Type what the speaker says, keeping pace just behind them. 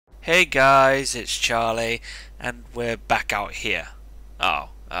Hey guys, it's Charlie, and we're back out here. Oh,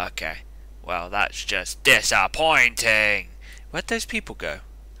 okay. Well, that's just disappointing. Where'd those people go?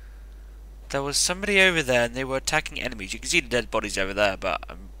 There was somebody over there, and they were attacking enemies. You can see the dead bodies over there, but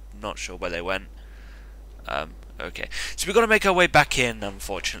I'm not sure where they went. Okay. So we've got to make our way back in,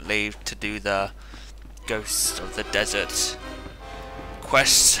 unfortunately, to do the Ghost of the Desert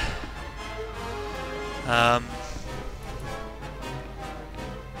quest.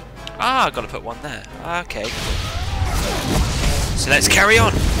 I gotta put one there. Okay. So let's carry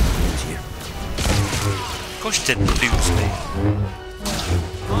on. Of course you didn't lose me.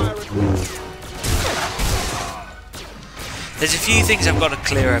 There's a few things I've got to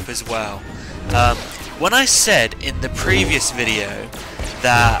clear up as well. When I said in the previous video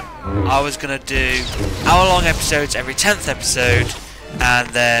that I was gonna do hour-long episodes every 10th episode, and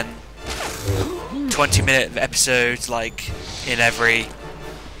then 20-minute episodes like in every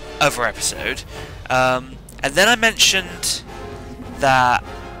other episode, and then I mentioned that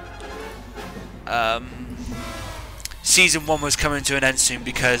season 1 was coming to an end soon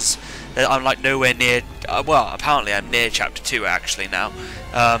because I'm like nowhere near, well, apparently I'm near chapter 2 actually now,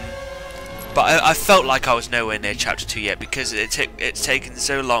 but I felt like I was nowhere near chapter 2 yet because it's taken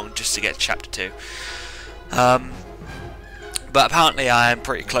so long just to get to chapter 2, but apparently I am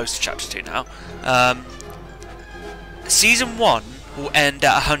pretty close to chapter 2 now. Season 1 will end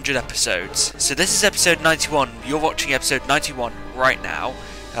at 100 episodes. So this is episode 91. You're watching episode 91 right now.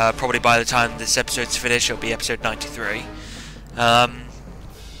 Probably by the time this episode's finished, it'll be episode 93. Well,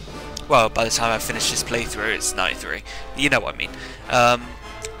 by the time I finish this playthrough, it's 93. You know what I mean.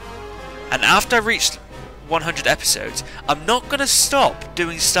 And after I reach 100 episodes, I'm not going to stop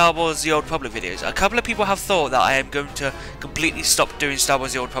doing Star Wars The Old Republic videos. A couple of people have thought that I am going to completely stop doing Star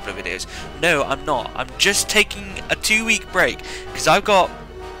Wars The Old Republic videos. No, I'm not. I'm just taking a 2-week break because I've got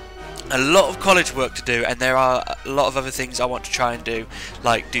a lot of college work to do, and there are a lot of other things I want to try and do,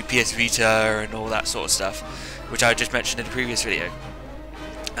 like do PS Vita and all that sort of stuff, which I just mentioned in the previous video.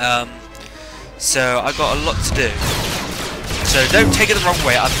 So I've got a lot to do. So don't take it the wrong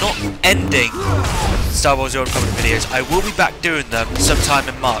way, I'm not ending Star Wars The Old Republic videos. I will be back doing them sometime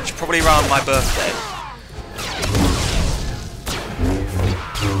in March, probably around my birthday.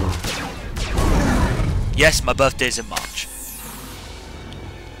 Yes, my birthday's in March.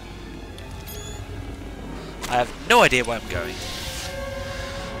 I have no idea where I'm going.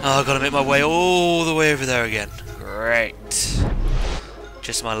 Oh, I've got to make my way all the way over there again. Great.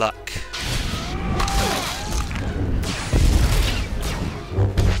 Just my luck.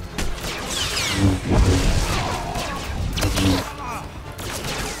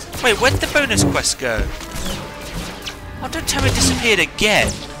 Wait, where'd the bonus quest go? Oh, don't tell me it disappeared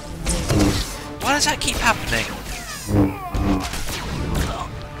again. Why does that keep happening?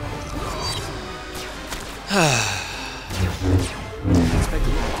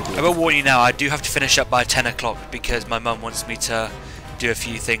 I will warn you now, I do have to finish up by 10 o'clock because my mum wants me to do a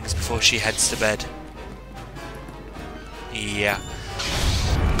few things before she heads to bed. Yeah.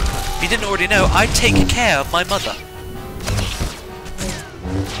 If you didn't already know, I take care of my mother.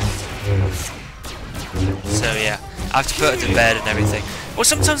 So yeah, I have to put her to bed and everything. Or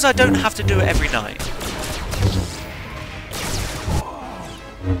sometimes I don't have to do it every night.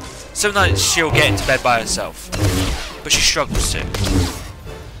 Some nights she'll get into bed by herself, but she struggles to.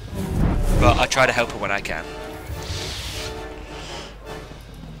 But I try to help her when I can.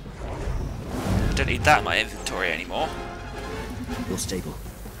 I don't need that in my inventory anymore. You're stable.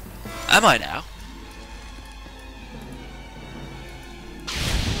 Am I now?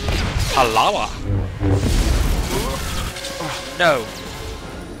 Palawa. No.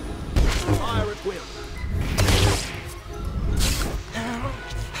 Fire at will.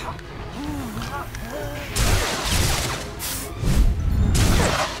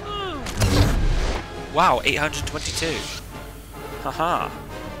 Wow, 822. Haha.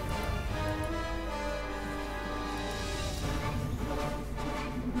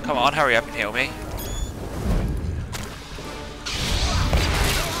 Come on, hurry up and heal me.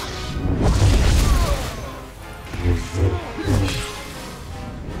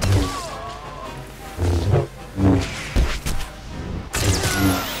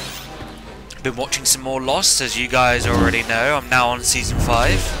 Been watching some more Lost, as you guys already know. I'm now on season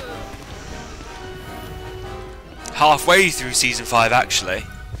 5. Halfway through season 5 actually.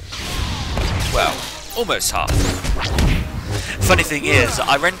 Well, almost half. Funny thing is,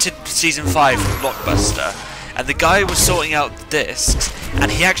 I rented season 5 from Blockbuster, and the guy was sorting out the discs,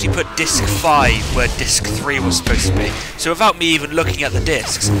 and he actually put disc 5 where disc 3 was supposed to be. So without me even looking at the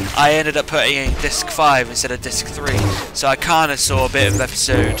discs, I ended up putting in disc 5 instead of disc 3. So I kind of saw a bit of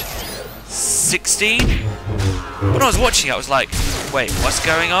episode 16. When I was watching it, I was like, wait, what's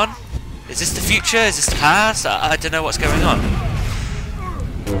going on? Is this the future? Is this the past? I don't know what's going on.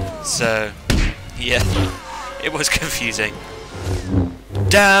 So, yeah, it was confusing.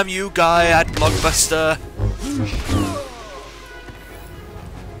 Damn you, guy at Blockbuster!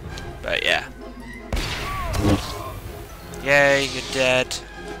 But yeah. Yay, you're dead.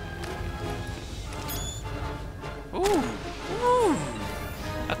 Ooh, ooh,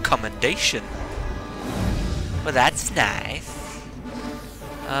 a commendation. Well, that's nice.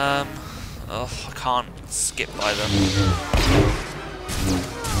 Oh, I can't skip by them.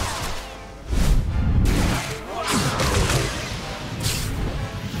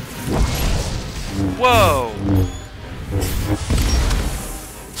 Whoa!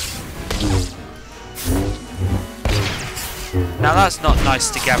 Now that's not nice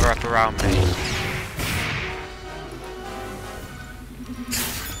to gather up around me.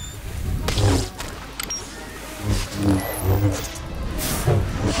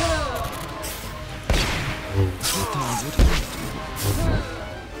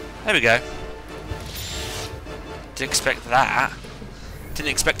 There we go. Didn't expect that. Didn't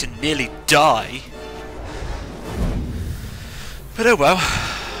expect to nearly die. But oh well.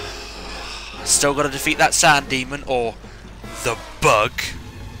 Still got to defeat that sand demon, or the bug,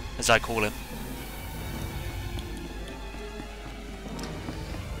 as I call him.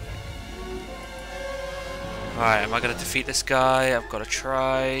 Alright, am I going to defeat this guy? I've got to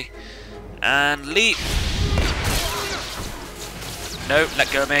try. And leap! No, let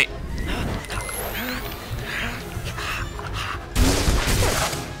go of me.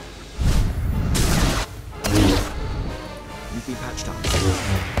 You've been patched up.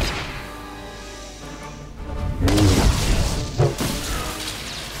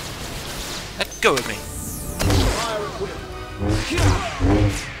 Let go of me.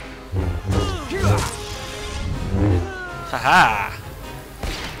 Haha!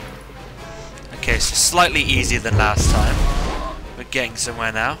 Okay, so slightly easier than last time. We're getting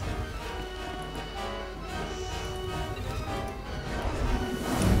somewhere now.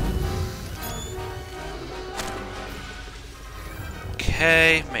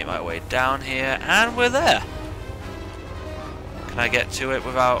 Okay, make my way down here, and we're there. Can I get to it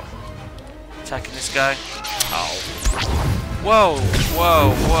without attacking this guy? Oh. Whoa,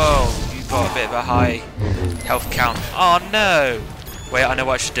 whoa, whoa. You got a bit of a high health count. Oh no! Wait, I know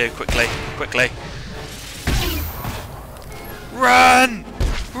what I should do. Quickly, quickly. Run!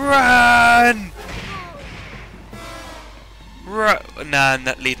 Run! Nah,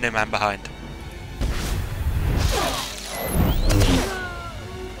 leave no man behind.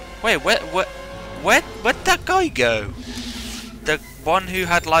 Wait, where'd that guy go? The one who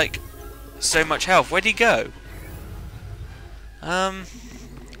had like so much health. Where'd he go?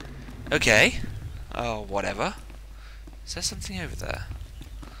 Okay. Oh, whatever. Is there something over there?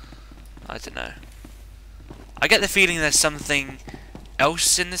 I don't know. I get the feeling there's something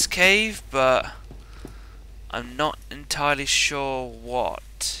else in this cave, but I'm not entirely sure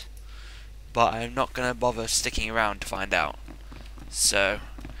what. But I'm not going to bother sticking around to find out. So,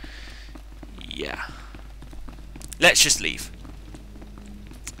 yeah. Let's just leave.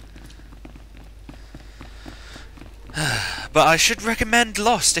 But I should recommend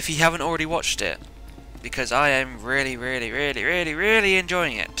Lost if you haven't already watched it, because I am really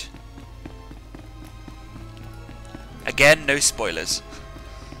enjoying it. Again, no spoilers.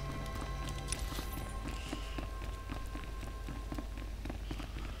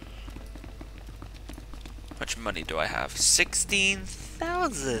 How much money do I have?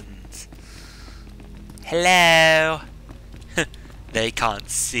 16,000. Hello. They can't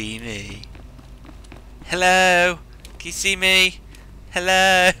see me. Hello. Can you see me?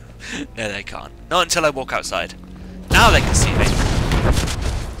 Hello. No, they can't. Not until I walk outside. Now they can see me.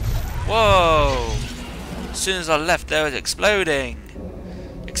 Whoa. As soon as I left, there was exploding.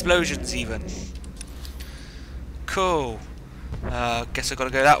 Explosions, even. Cool. Guess I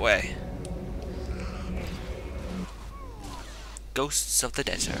gotta go that way. Ghosts of the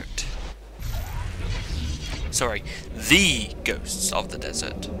desert. Sorry, the ghosts of the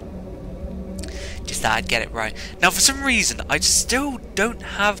desert. Just thought I'd get it right. Now, for some reason, I still don't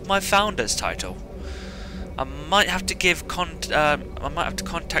have my founder's title. I might have to give I might have to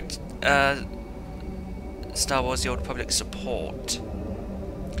contact Star Wars: The Old Republic support,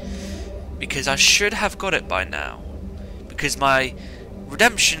 because I should have got it by now. Because my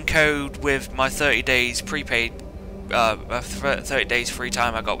redemption code with my 30 days prepaid, 30 days free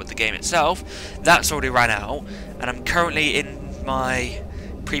time I got with the game itself, that's already ran out, and I'm currently in my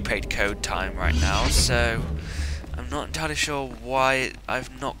prepaid code time right now, so I'm not entirely sure why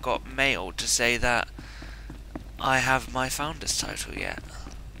I've not got mail to say that I have my founder's title yet.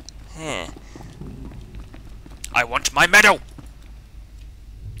 I want my medal!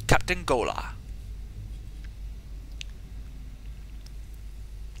 Captain Gola.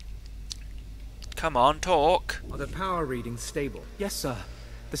 Come on, talk. Are the power readings stable? Yes, sir.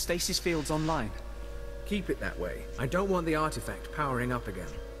 The stasis field's online. Keep it that way. I don't want the artifact powering up again.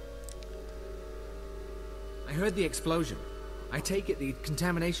 I heard the explosion. I take it the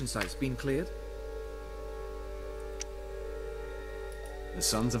contamination site's been cleared? The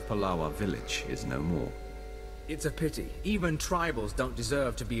Sons of Palawa village is no more. It's a pity. Even tribals don't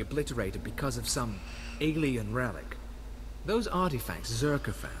deserve to be obliterated because of some alien relic. Those artifacts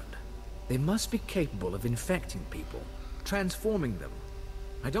Zerka found, they must be capable of infecting people, transforming them.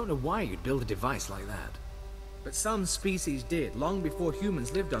 I don't know why you'd build a device like that. But some species did, long before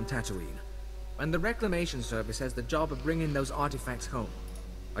humans lived on Tatooine. And the Reclamation Service has the job of bringing those artifacts home.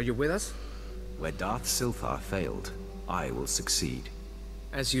 Are you with us? Where Darth Silthar failed, I will succeed.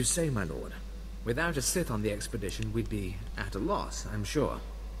 As you say, my lord. Without a Sith on the expedition, we'd be at a loss, I'm sure.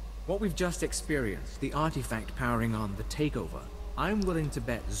 What we've just experienced, the artifact powering on the takeover, I'm willing to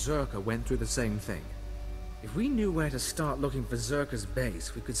bet Zerka went through the same thing. If we knew where to start looking for Zerka's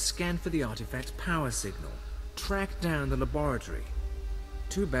base, we could scan for the artifact's power signal, track down the laboratory.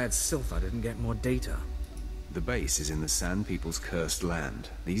 Too bad Silthar didn't get more data. The base is in the Sand People's cursed land.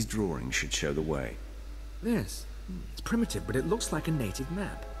 These drawings should show the way. Yes, it's primitive, but it looks like a native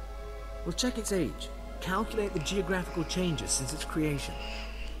map. We'll check its age, calculate the geographical changes since its creation.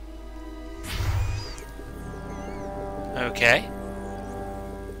 Okay.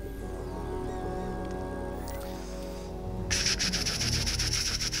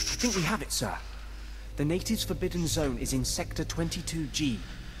 I think we have it, sir. The natives' forbidden zone is in Sector 22G.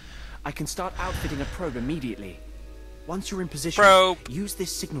 I can start outfitting a probe immediately. Once you're in position, use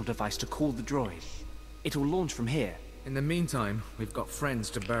this signal device to call the droid. It'll launch from here. In the meantime, we've got friends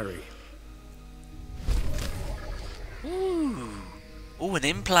to bury. Ooh, an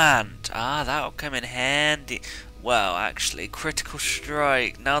implant. Ah, that'll come in handy. Well, actually, critical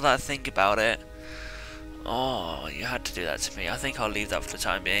strike. Now that I think about it. Oh, you had to do that to me. I think I'll leave that for the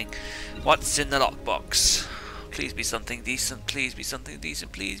time being. What's in the lockbox? Please be something decent. Please be something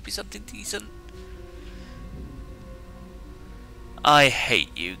decent. Please be something decent. I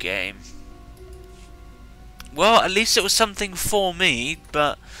hate you, game. Well, at least it was something for me,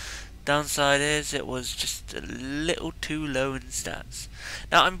 but downside is it was just a little too low in stats.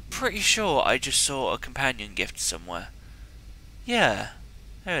 Now, I'm pretty sure I just saw a companion gift somewhere. Yeah,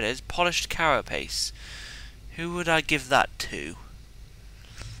 there it is. Polished carapace. Who would I give that to?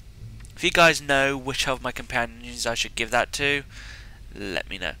 If you guys know which of my companions I should give that to, let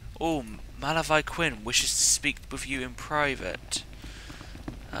me know. Oh, Malavai Quinn wishes to speak with you in private.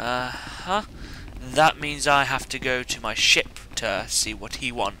 That means I have to go to my ship to see what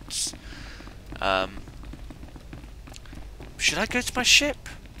he wants. Should I go to my ship?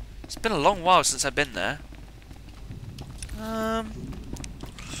 It's been a long while since I've been there. We'll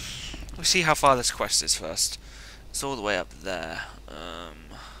see how far this quest is first. It's all the way up there.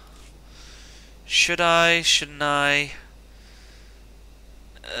 Should I? Shouldn't I?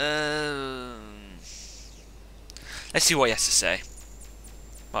 Let's see what he has to say.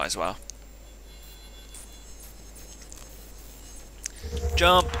 Might as well.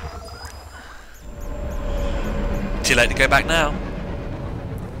 Jump! Too late to go back now.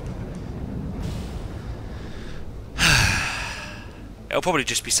 It'll probably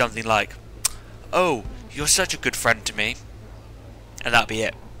just be something like, "Oh, you're such a good friend to me," and that'll be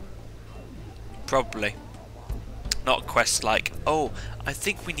it. Probably. Not a quest like, "Oh, I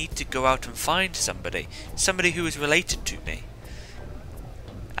think we need to go out and find somebody who is related to me."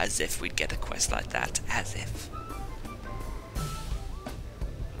 As if we'd get a quest like that. As if.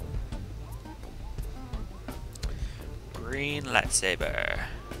 Green lightsaber.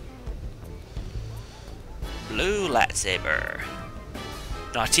 Blue lightsaber.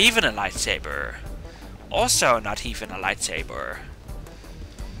 Not even a lightsaber. Also not even a lightsaber.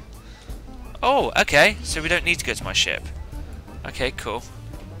 Oh, okay. So we don't need to go to my ship. Okay, cool.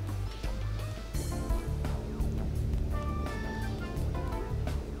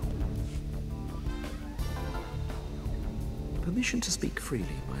 Permission to speak freely,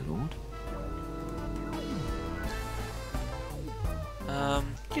 my lord.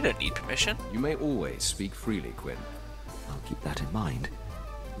 You don't need permission. You may always speak freely, Quinn. I'll keep that in mind.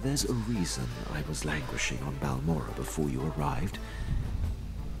 There's a reason I was languishing on Balmora before you arrived.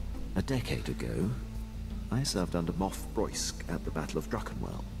 A decade ago, I served under Moff Broysk at the Battle of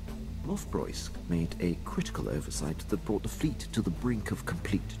Druckenwell. Moff Broysk made a critical oversight that brought the fleet to the brink of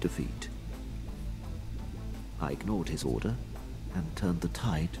complete defeat. I ignored his order and turned the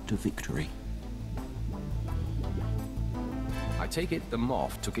tide to victory. I take it the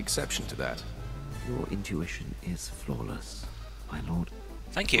Moff took exception to that. Your intuition is flawless, my lord.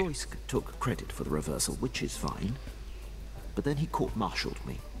 Thank you. Broysk took credit for the reversal, which is fine. But then he court-martialed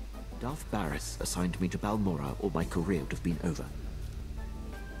me. Darth Barris assigned me to Balmora, or my career would have been over.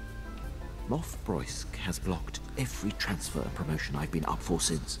 Moff Broysk has blocked every transfer and promotion I've been up for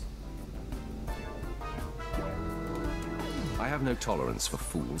since. I have no tolerance for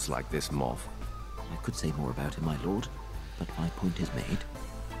fools like this Moff. I could say more about him, my lord, but my point is made.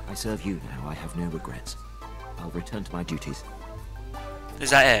 I serve you now, I have no regrets. I'll return to my duties. Is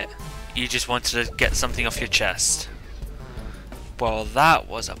that it? You just wanted to get something off your chest? Well, that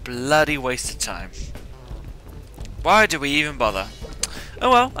was a bloody waste of time. Why do we even bother? Oh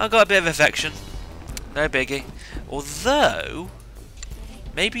well, I got a bit of affection. No biggie. Although,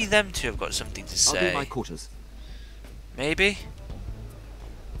 maybe them two have got something to say. I'll be at my quarters. Maybe?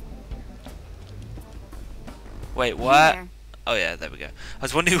 Wait, what? Oh yeah, there we go. I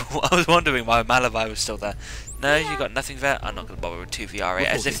was wondering why Malavai was still there. No, you got nothing there. I'm not gonna bother with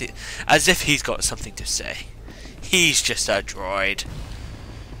 2VR8 as if he's got something to say. He's just a droid.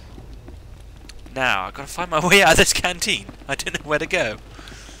 Now I gotta find my way out of this canteen. I don't know where to go.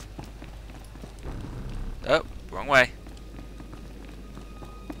 Oh, wrong way.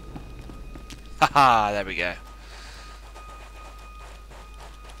 Haha, there we go.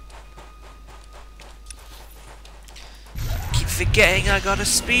 Keep forgetting I got a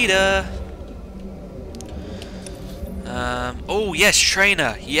speeder. Oh yes,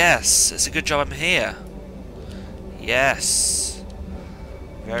 trainer. Yes, it's a good job I'm here. Yes,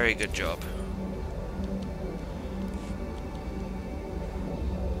 very good job.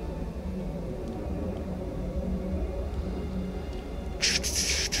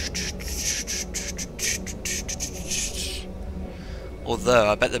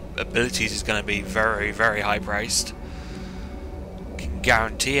 Although I bet the abilities is going to be very, very high priced. Can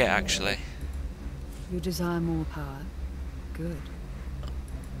guarantee it actually. You desire more power? Good.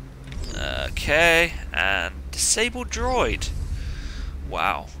 Okay, and disable droid.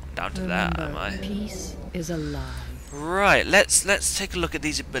 Wow, down to that, am I? Peace is a lie. Right, let's take a look at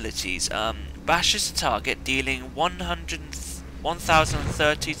these abilities. Bashes the target, dealing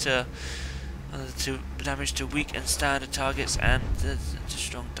 1030 to damage to weak and standard targets and to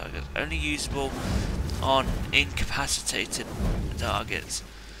strong targets. Only usable on incapacitated targets.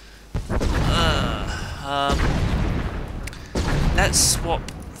 Let's swap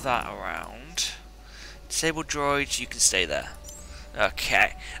that around. Disable droids, you can stay there.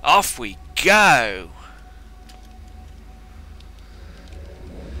 Okay, off we go.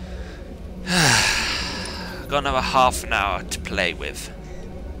 Got another half an hour to play with.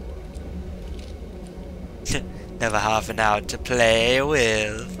 Another half an hour to play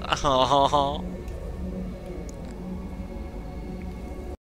with. Oh.